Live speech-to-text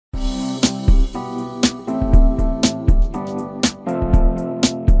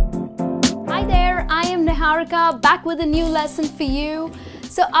America, back with a new lesson for you.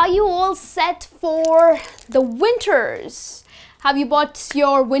 So are you all set for the winters? Have you bought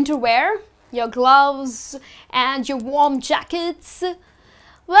your winter wear, your gloves and your warm jackets?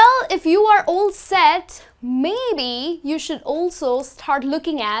 Well, if you are all set, maybe you should also start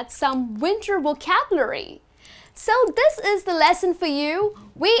looking at some winter vocabulary. So this is the lesson for you.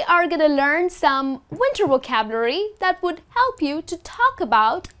 We are going to learn some winter vocabulary that would help you to talk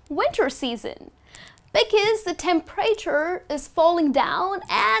about winter season. Because the temperature is falling down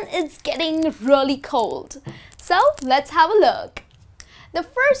and it's getting really cold. So let's have a look. The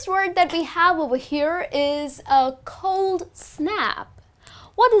first word that we have over here is a cold snap.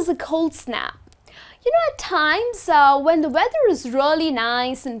 What is a cold snap? You know, at times when the weather is really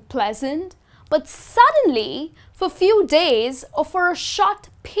nice and pleasant, but suddenly for a few days or for a short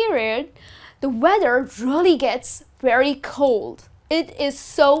period, the weather really gets very cold. It is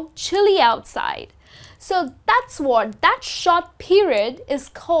so chilly outside. So that's what that short period is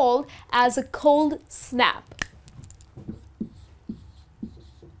called as a cold snap.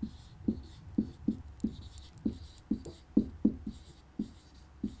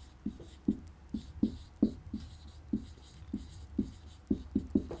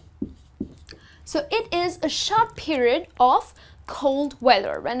 So it is a short period of cold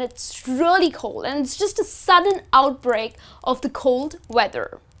weather when it's really cold and it's just a sudden outbreak of the cold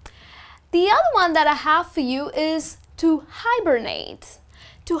weather. The other one that I have for you is to hibernate.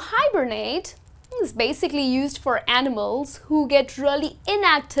 To hibernate is basically used for animals who get really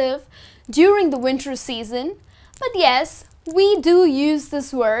inactive during the winter season. But yes, we do use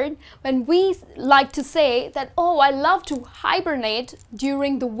this word when we like to say that, oh, I love to hibernate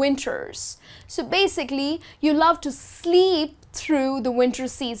during the winters. So basically, you love to sleep through the winter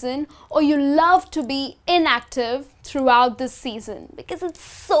season, or you love to be inactive throughout this season because it's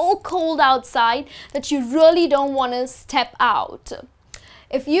so cold outside that you really don't want to step out.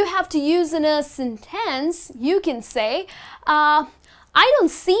 If you have to use in a sentence, you can say, I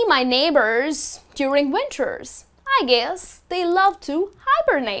don't see my neighbors during winters. I guess they love to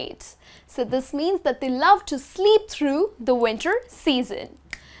hibernate. So this means that they love to sleep through the winter season.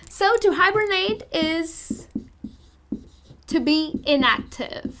 So to hibernate is to be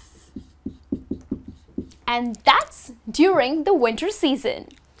inactive. And that's during the winter season.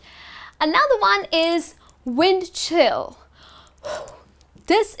 Another one is wind chill.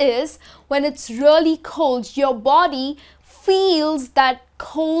 This is when it's really cold. Your body feels that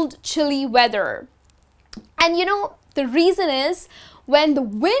cold, chilly weather. And you know, the reason is when the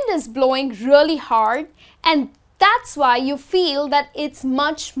wind is blowing really hard, and that's why you feel that it's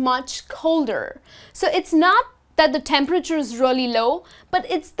much, much colder. So it's not that the temperature is really low, but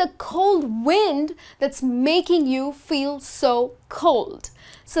it's the cold wind that's making you feel so cold.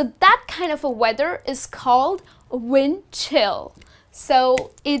 So that kind of a weather is called a wind chill.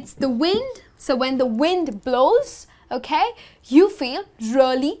 So it's the wind. So when the wind blows, okay, you feel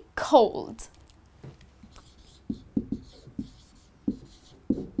really cold.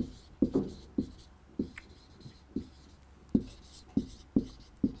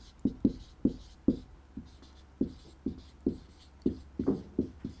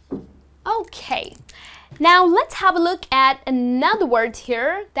 Okay, now let's have a look at another word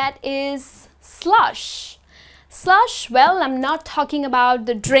here that is slush. Slush, well, I'm not talking about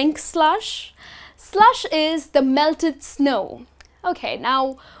the drink slush. Slush is the melted snow. Okay,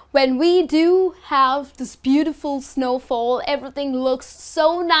 now when we do have this beautiful snowfall, everything looks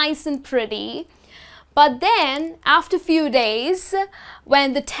so nice and pretty. But then after a few days,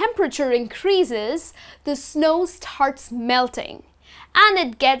 when the temperature increases, the snow starts melting. And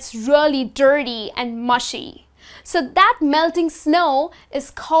it gets really dirty and mushy. So that melting snow is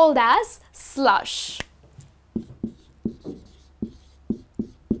called as slush.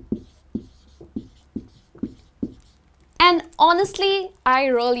 And honestly, I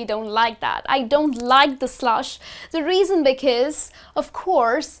really don't like that. I don't like the slush. The reason because, of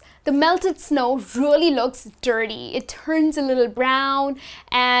course, the melted snow really looks dirty. It turns a little brown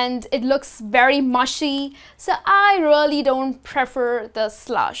and it looks very mushy. So I really don't prefer the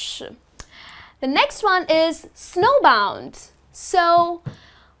slush. The next one is snowbound. So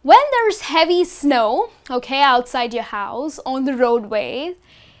when there's heavy snow, okay, outside your house, on the roadway,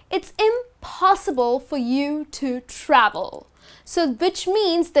 it's impossible for you to travel. So which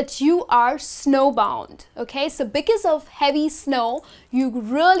means that you are snowbound, okay? So because of heavy snow, you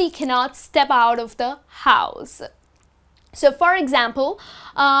really cannot step out of the house. So for example,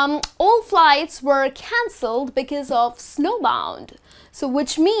 all flights were cancelled because of snowbound. So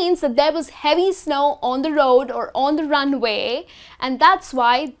which means that there was heavy snow on the road or on the runway, and that's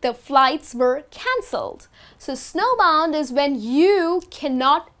why the flights were cancelled. So snowbound is when you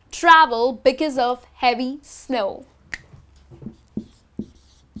cannot travel because of heavy snow.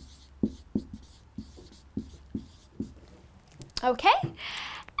 Okay,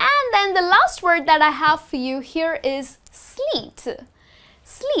 and then the last word that I have for you here is sleet.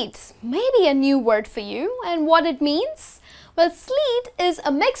 Sleet may be a new word for you, and what it means? Well, sleet is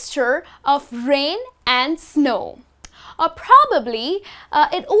a mixture of rain and snow. Or probably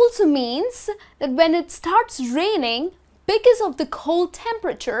it also means that when it starts raining, because of the cold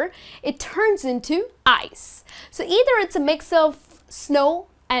temperature, it turns into ice. So either it's a mix of snow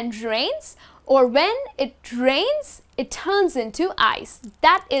and rains, or when it rains, it turns into ice.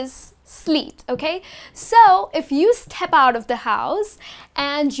 That is sleet, okay? So if you step out of the house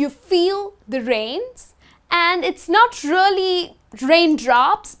and you feel the rains, and it's not really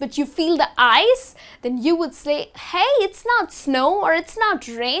raindrops, but you feel the ice, then you would say, hey, it's not snow or it's not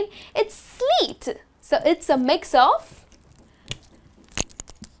rain, it's sleet. So it's a mix of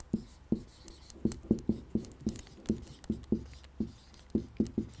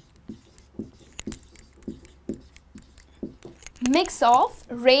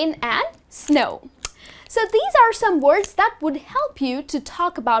rain and snow. So these are some words that would help you to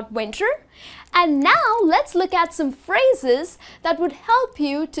talk about winter. And now let's look at some phrases that would help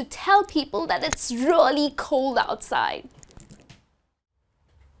you to tell people that it's really cold outside.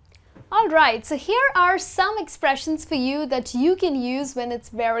 Alright, so here are some expressions for you that you can use when it's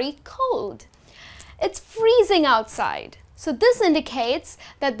very cold. It's freezing outside. So this indicates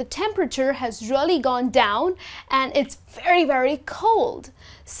that the temperature has really gone down and it's very, very cold.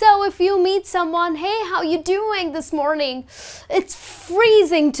 So if you meet someone, hey, how you doing this morning? It's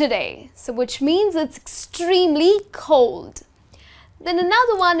freezing today. So which means it's extremely cold. Then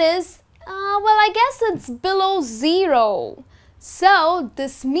another one is, well, I guess it's below zero. So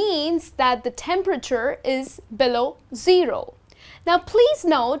this means that the temperature is below zero. Now please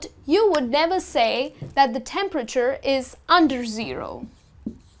note, you would never say that the temperature is under zero.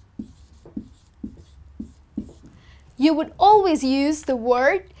 You would always use the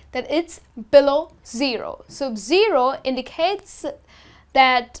word that it's below zero. So zero indicates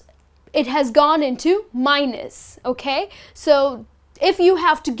that it has gone into minus, okay? So if you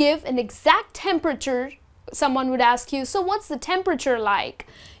have to give an exact temperature, someone would ask you, so what's the temperature like?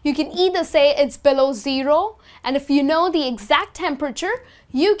 You can either say it's below zero, and if you know the exact temperature,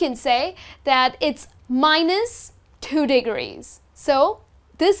 you can say that it's minus 2 degrees. So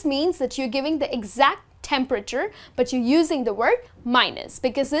this means that you're giving the exact temperature, but you're using the word minus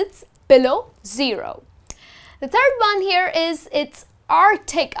because it's below zero. The third one here is it's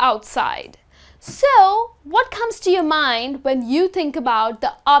Arctic outside. So what comes to your mind when you think about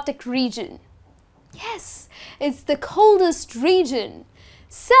the Arctic region? Yes, it's the coldest region.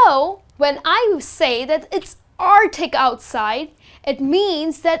 So when I say that it's Arctic outside, it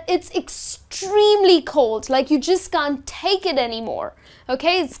means that it's extremely cold, like you just can't take it anymore.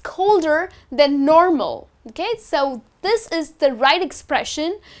 Okay, it's colder than normal. Okay, so this is the right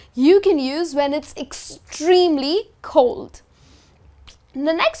expression you can use when it's extremely cold. And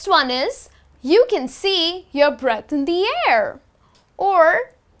the next one is, you can see your breath in the air.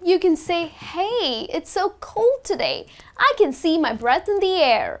 Or you can say, hey, it's so cold today. I can see my breath in the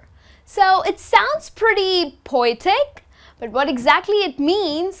air. So it sounds pretty poetic, but what exactly it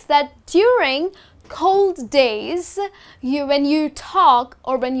means that during cold days, when you talk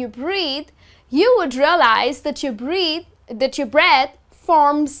or when you breathe, you would realize that your breath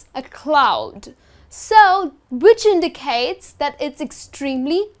forms a cloud. So, which indicates that it's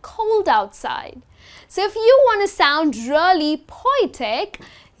extremely cold outside. So if you want to sound really poetic,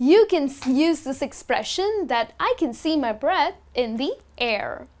 you can use this expression that I can see my breath in the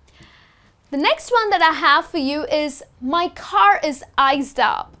air. The next one that I have for you is my car is iced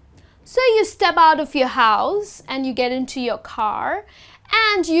up. So you step out of your house and you get into your car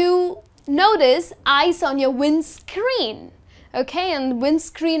and you notice ice on your windscreen. Okay, and the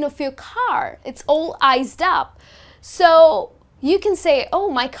windscreen of your car, it's all iced up. So you can say, oh,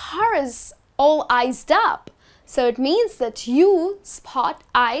 my car is all iced up. So it means that you spot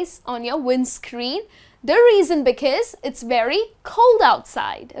ice on your windscreen. The reason because it's very cold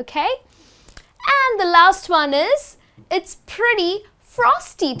outside, okay? And the last one is, it's pretty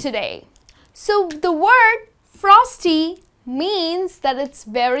frosty today. So the word frosty means that it's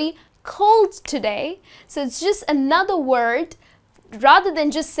very cold today. So it's just another word. Rather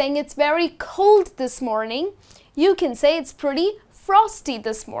than just saying it's very cold this morning, you can say it's pretty frosty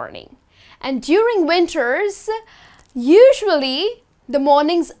this morning. And during winters, usually the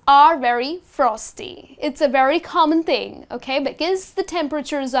mornings are very frosty. It's a very common thing, okay? Because the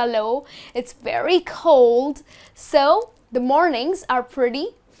temperatures are low, it's very cold, so the mornings are pretty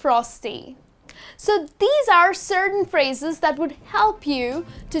frosty. So these are certain phrases that would help you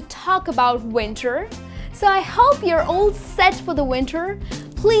to talk about winter. So I hope you're all set for the winter.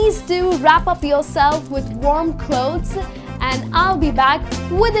 Please do wrap up yourself with warm clothes, and I'll be back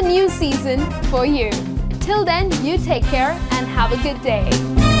with a new season for you. Till then, you take care and have a good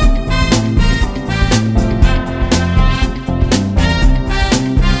day.